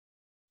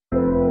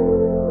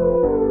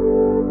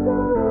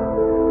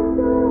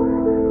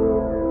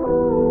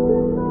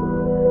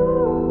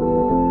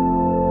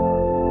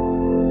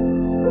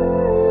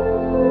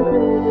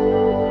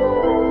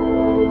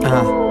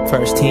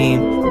First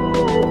team,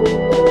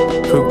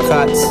 crew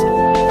cuts.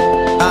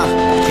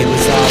 It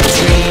was all a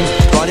dream.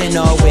 Bought an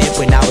old whip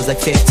when I was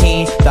like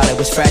 15. Thought it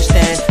was fresh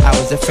then, I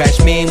was a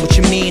freshman. What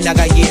you mean? I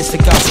got years to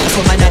go. That's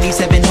what my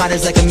 97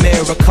 Honda's like a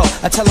miracle.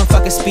 I tell them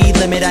fuck a speed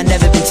limit, I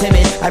never been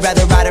timid. I'd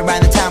rather ride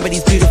around the town with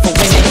these beautiful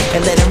women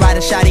and let them ride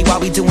a shotty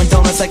while we doing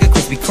donuts like a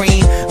Krispy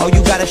Kreme. Oh,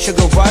 you got a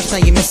sugar rush, now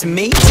you missing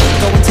me?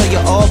 Go and tell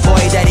your old boy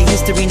that he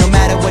history. No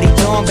matter what he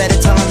doing, better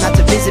tell him not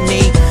to visit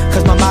me.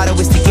 Cause my motto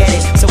is to get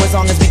it. So as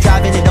long as we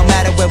driving, it don't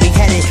matter where we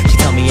headed. She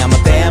tell me I'm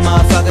a bad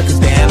motherfucker, cause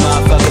bad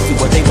motherfuckers do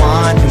what they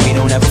want, and we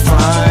don't ever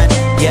front.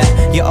 Yeah,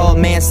 your old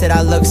man said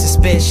I look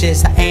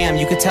suspicious. I am,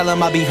 you could tell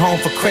him I'll be home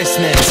for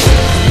Christmas.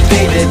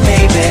 Baby,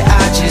 baby,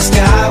 I just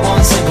got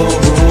one simple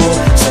rule.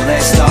 So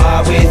let's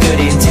start with good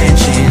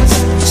intentions.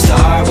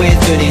 Start with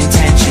good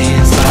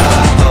intentions.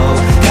 Uh-oh,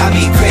 got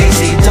me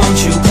crazy, don't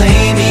you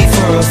blame me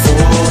for a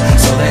fool.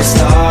 So let's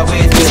start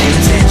with good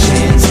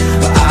intentions,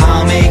 but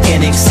I'll make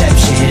an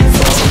exception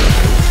for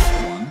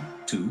 1,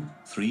 2,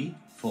 3,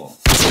 4.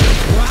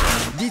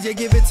 DJ,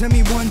 give it to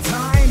me one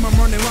time. I'm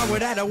running around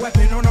without a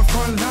weapon on the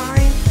front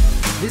line.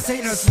 This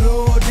ain't a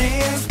slow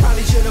dance.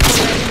 Probably should've put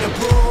that in the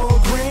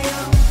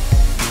program.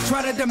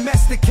 Try to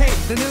domesticate,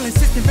 then they'll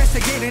insist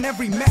investigating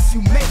every mess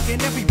you make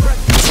and every breath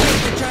you take.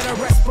 They try to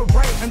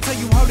respirate until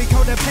you wholly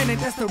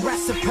codependent, that's the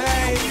recipe.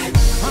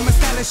 I'm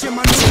establishing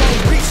my new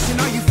old reach, and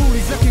all you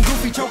foolies looking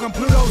goofy choking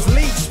Pluto's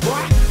leech.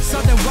 Boy,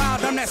 Southern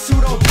wild, I'm that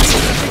pseudo beast.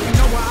 I think you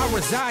know where I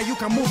reside, you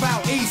can move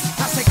out east.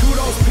 I say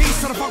kudos, peace,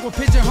 so the fuck with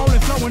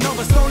pigeonholing, flowing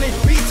over stolen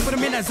beats. Put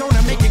them in that zone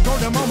and make it go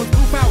the moment,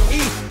 poof out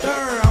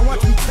ether. I want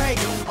you take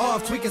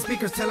off, tweaking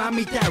speakers till I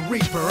meet that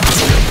reaper.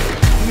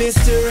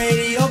 Mr.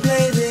 Radio,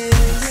 play this.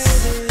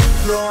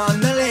 Throw on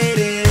the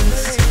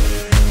latest.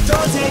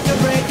 Don't take a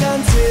break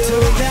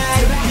until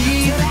that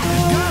beat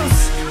goes.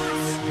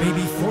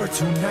 Baby, for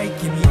tonight,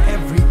 give me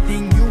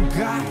everything you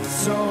got.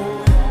 So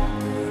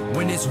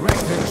when this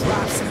record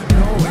drops,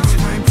 know it's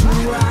time to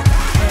rock.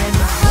 And